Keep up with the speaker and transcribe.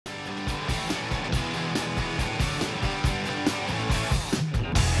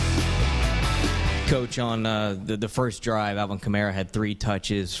Coach, on the first drive, Alvin Kamara had 3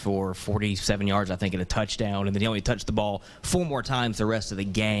 touches for 47 yards, I think, and a touchdown, and then he only touched the ball 4 more times the rest of the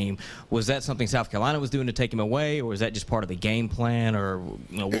game. Was that something South Carolina was doing to take him away, or was that just part of the game plan, or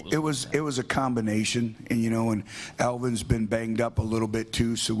it was a combination, and and Alvin's been banged up a little bit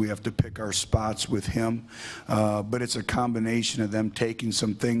too, so we have to pick our spots with him. But it's a combination of them taking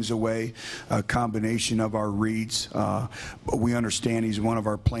some things away, a combination of our reads. But we understand he's one of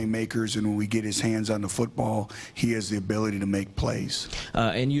our playmakers, and when we get his hands on the football, he has the ability to make plays.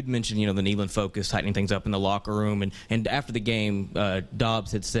 And you'd mentioned, the Neyland focus, tightening things up in the locker room, and after the game,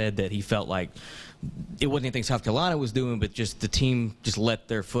 Dobbs had said that he felt like it wasn't anything South Carolina was doing, but just the team just let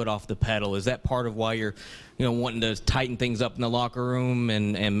their foot off the pedal. Is that part of why you're, wanting to tighten things up in the locker room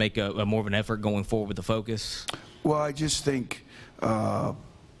and make a more of an effort going forward with the focus? Well, I just think,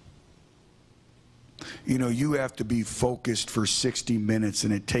 you have to be focused for 60 minutes,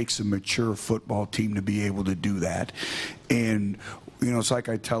 and it takes a mature football team to be able to do that. And it's like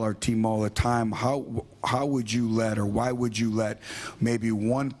I tell our team all the time, how would you let, or why would you let maybe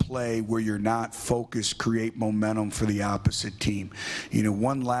one play where you're not focused create momentum for the opposite team?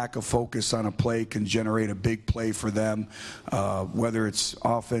 One lack of focus on a play can generate a big play for them, whether it's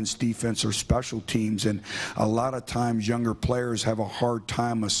offense, defense, or special teams. And a lot of times younger players have a hard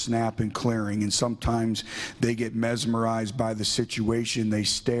time of snap and clearing, and sometimes they get mesmerized by the situation. They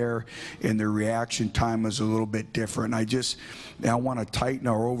stare, and their reaction time is a little bit different. I want to tighten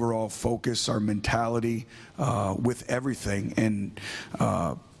our overall focus, our mentality with everything. And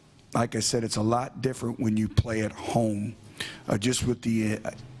like I said, it's a lot different when you play at home, just with the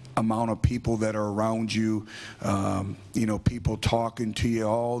amount of people that are around you, people talking to you,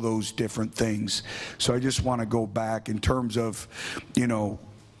 all those different things. So I just want to go back in terms of,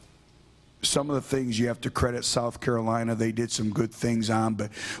 some of the things you have to credit South Carolina. They did some good things on,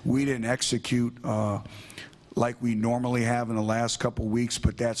 but we didn't execute like we normally have in the last couple weeks.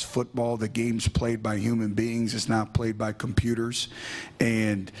 But that's football. The game's played by human beings. It's not played by computers.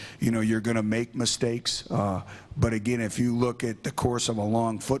 And, you're going to make mistakes. But again, if you look at the course of a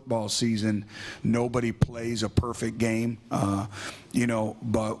long football season, nobody plays a perfect game.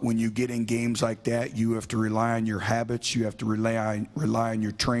 But when you get in games like that, you have to rely on your habits. You have to rely on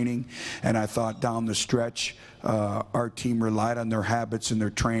your training. And I thought down the stretch, our team relied on their habits and their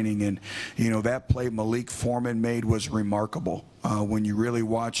training. And, that play Malik Foreman made was remarkable. When you really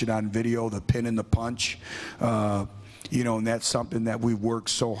watch it on video, the pin and the punch, and that's something that we've worked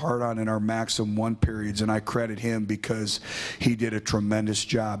so hard on in our maximum 1 periods, and I credit him because he did a tremendous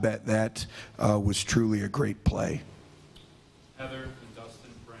job. That was truly a great play. Heather and Dustin,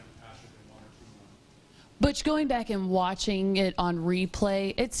 Brent, Patrick, and 1 or 2 more. Butch, going back and watching it on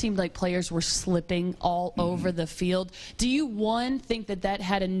replay, it seemed like players were slipping all over the field. Do you, one, think that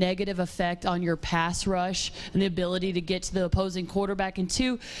had a negative effect on your pass rush and the ability to get to the opposing quarterback? And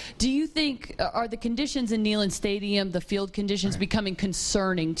 2, do you think, are the conditions in Neyland Stadium, the field conditions, becoming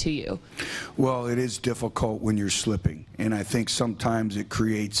concerning to you? Well, it is difficult when you're slipping, and I think sometimes it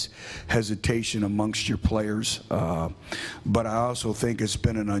creates hesitation amongst your players. But I also think it's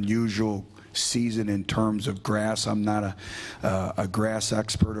been an unusual season in terms of grass. I'm not a grass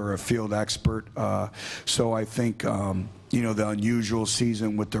expert or a field expert, so I think the unusual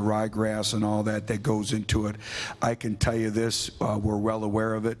season with the ryegrass and all that goes into it. I can tell you this, we're well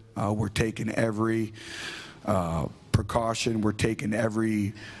aware of it. We're taking every precaution. We're taking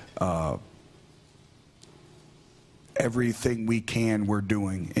everything we can, we're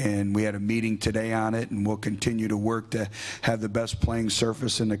doing. And we had a meeting today on it, and we'll continue to work to have the best playing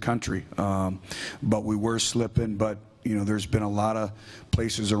surface in the country. But we were slipping, but there's been a lot of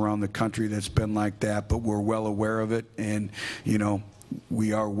places around the country that's been like that, but we're well aware of it, and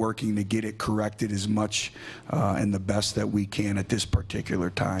we are working to get it corrected as much and the best that we can at this particular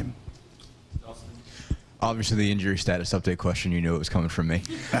time. Obviously, the injury status update question, you knew it was coming from me.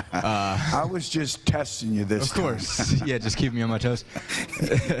 I was just testing you this time. Of course. Yeah, just keep me on my toes.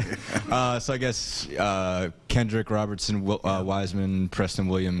 So I guess Kendrick, Robertson, Wiseman, Preston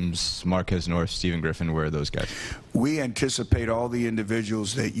Williams, Marquez North, Stephen Griffin, where are those guys? We anticipate all the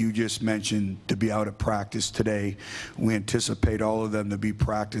individuals that you just mentioned to be out at practice today. We anticipate all of them to be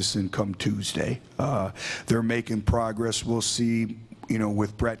practicing come Tuesday. They're making progress. We'll see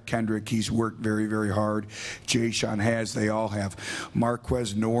with Brett Kendrick, he's worked very, very hard. Jay-Sean has, they all have.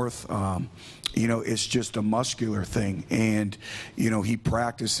 Marquez North, it's just a muscular thing. And, he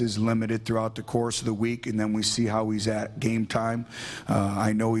practices limited throughout the course of the week, and then we see how he's at game time.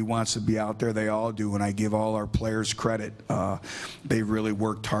 I know he wants to be out there. They all do, and I give all our players credit. They really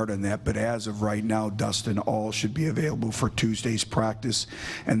worked hard on that. But as of right now, Dustin, all should be available for Tuesday's practice.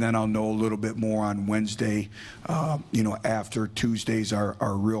 And then I'll know a little bit more on Wednesday, after Tuesdays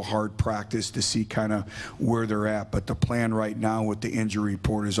are real hard practice to see kind of where they're at. But the plan right now with the injury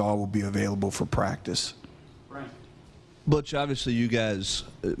report is all will be available for practice. Butch, obviously you guys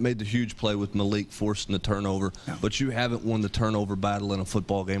made the huge play with Malik forcing the turnover, but you haven't won the turnover battle in a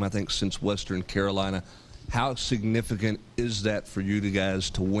football game, I think, since Western Carolina. How significant is that for you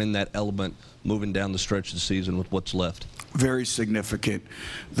guys to win that element moving down the stretch of the season with what's left? Very significant.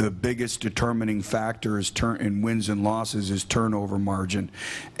 The biggest determining factor is in wins and losses is turnover margin,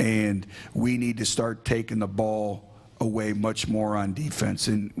 and we need to start taking the ball away much more on defense.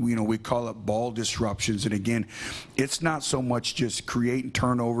 And we call it ball disruptions, and again, it's not so much just creating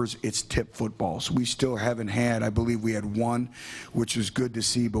turnovers, it's tip footballs. We still haven't had, I believe we had one, which was good to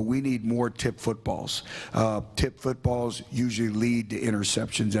see, but we need more tip footballs. Tip footballs usually lead to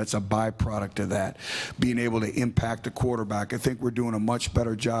interceptions. That's a byproduct of that, being able to impact the quarterback. I think we're doing a much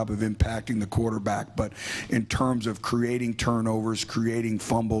better job of impacting the quarterback, but in terms of creating turnovers, creating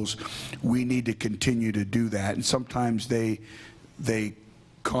fumbles, we need to continue to do that. And sometimes they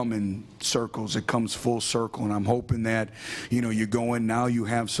come in circles. It comes full circle, and I'm hoping that you go in now, you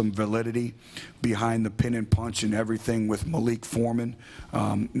have some validity behind the pin and punch and everything with Malik Foreman,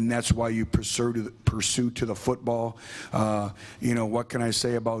 and that's why you pursue to the football. What can I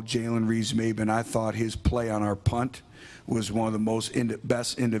say about Jalen Reeves-Maben? I thought his play on our punt was one of the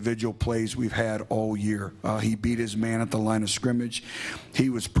best individual plays we've had all year. He beat his man at the line of scrimmage. He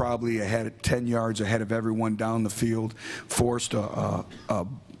was probably 10 yards ahead of everyone down the field, forced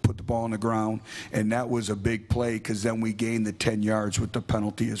put the ball on the ground, and that was a big play because then we gained the 10 yards with the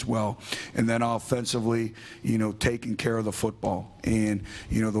penalty as well. And then offensively, taking care of the football. And,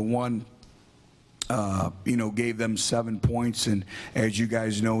 the one gave them 7 points, and as you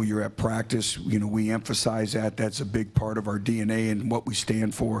guys know, you're at practice, we emphasize that. That's a big part of our DNA and what we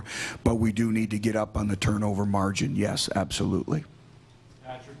stand for, but we do need to get up on the turnover margin. Yes, absolutely.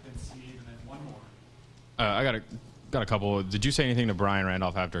 Patrick, then Steve, and then one more. I got a couple. Did you say anything to Brian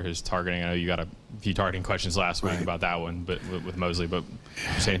Randolph after his targeting? I know you got a few targeting questions last week about that one, but with Mosley. But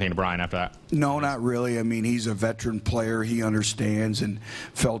did you say anything to Brian after that? No, not really. I mean, he's a veteran player. He understands and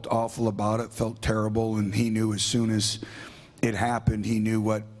felt awful about it, felt terrible, and he knew as soon as it happened, he knew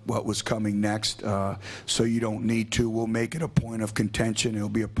what was coming next. So you don't need to. We'll make it a point of contention. It'll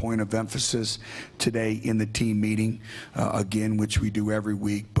be a point of emphasis today in the team meeting, again, which we do every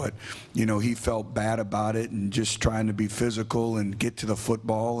week. But, he felt bad about it and just trying to be physical and get to the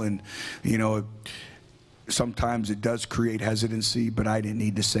football. And, sometimes it does create hesitancy, but I didn't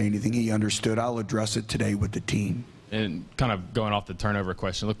need to say anything. He understood. I'll address it today with the team. And kind of going off the turnover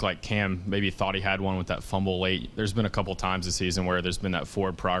question, it looked like Cam maybe thought he had one with that fumble late. There's been a couple times this season where there's been that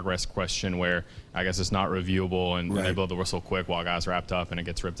forward progress question where I guess it's not reviewable and they blow the whistle quick while guys wrapped up and it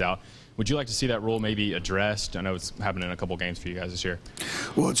gets ripped out. Would you like to see that rule maybe addressed? I know it's happened in a couple games for you guys this year.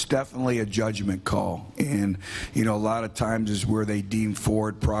 Well, it's definitely a judgment call, and a lot of times is where they deem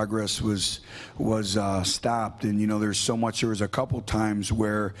forward progress was stopped, and there's so much. There was a couple times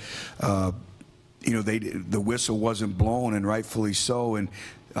where the whistle wasn't blown, and rightfully so, and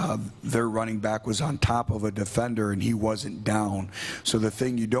their running back was on top of a defender and he wasn't down. So the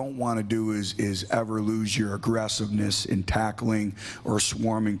thing you don't want to do is ever lose your aggressiveness in tackling or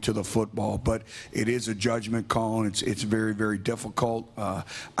swarming to the football. But it is a judgment call, and it's very, very difficult.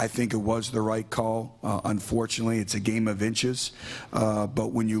 I think it was the right call. Unfortunately, it's a game of inches.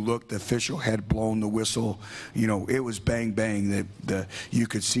 But when you look, the official had blown the whistle. It was bang, bang. You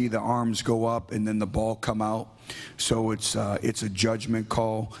could see the arms go up and then the ball come out. So it's a judgment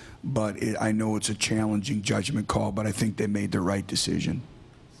call, but I know it's a challenging judgment call, but I think they made the right decision.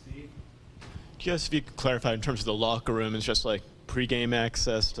 Steve? Just if you could clarify in terms of the locker room, it's just like pregame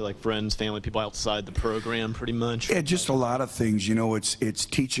access to like friends, family, people outside the program pretty much? Yeah, just a lot of things. It's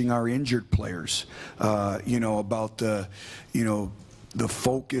teaching our injured players, about the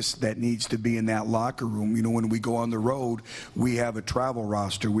focus that needs to be in that locker room. When we go on the road, we have a travel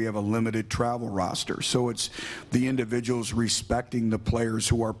roster. We have a limited travel roster. So it's the individuals respecting the players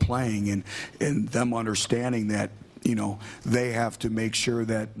who are playing and them understanding that you know, they have to make sure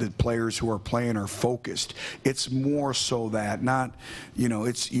that the players who are playing are focused. It's more so that not, you know,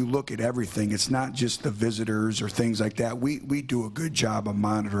 it's, you look at everything. It's not just the visitors or things like that. We do a good job of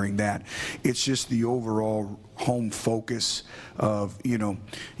monitoring that. It's just the overall home focus of, you know,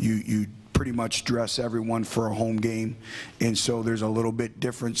 you pretty much dress everyone for a home game, and so there's a little bit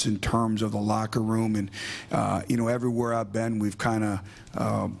difference in terms of the locker room. And you know, everywhere I've been, we've kind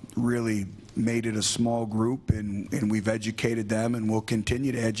of really made it a small group, and we've educated them, and we'll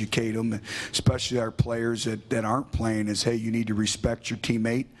continue to educate them, especially our players that aren't playing, is, hey, you need to respect your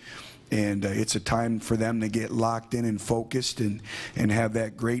teammate. And it's a time for them to get locked in and focused and have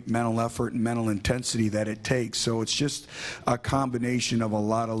that great mental effort and mental intensity that it takes. So it's just a combination of a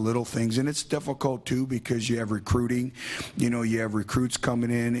lot of little things. And it's difficult, too, because you have recruiting. You know, you have recruits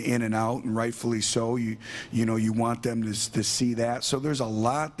coming in and out, and rightfully so. You know, you want them to see that. So there's a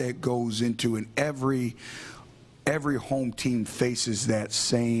lot that goes into it. Every home team faces that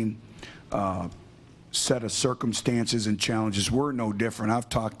same set of circumstances and challenges. We're no different. I've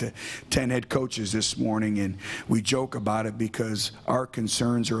talked to 10 head coaches this morning, and we joke about it because our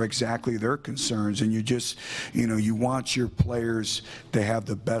concerns are exactly their concerns. And you just, you know, you want your players to have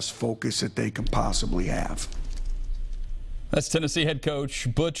the best focus that they can possibly have. That's Tennessee head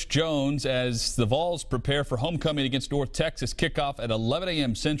coach Butch Jones as the Vols prepare for homecoming against North Texas. Kickoff at 11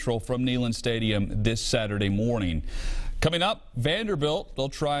 a.m. Central from Neyland Stadium this Saturday morning. Coming up, Vanderbilt, they'll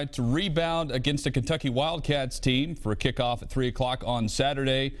try to rebound against the Kentucky Wildcats team for a kickoff at 3 o'clock on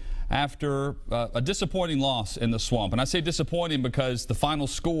Saturday after a disappointing loss in the Swamp. And I say disappointing because the final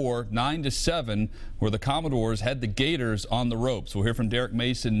score, 9-7, where the Commodores had the Gators on the ropes. We'll hear from Derek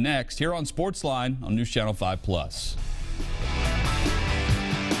Mason next here on SportsLine on News Channel 5+.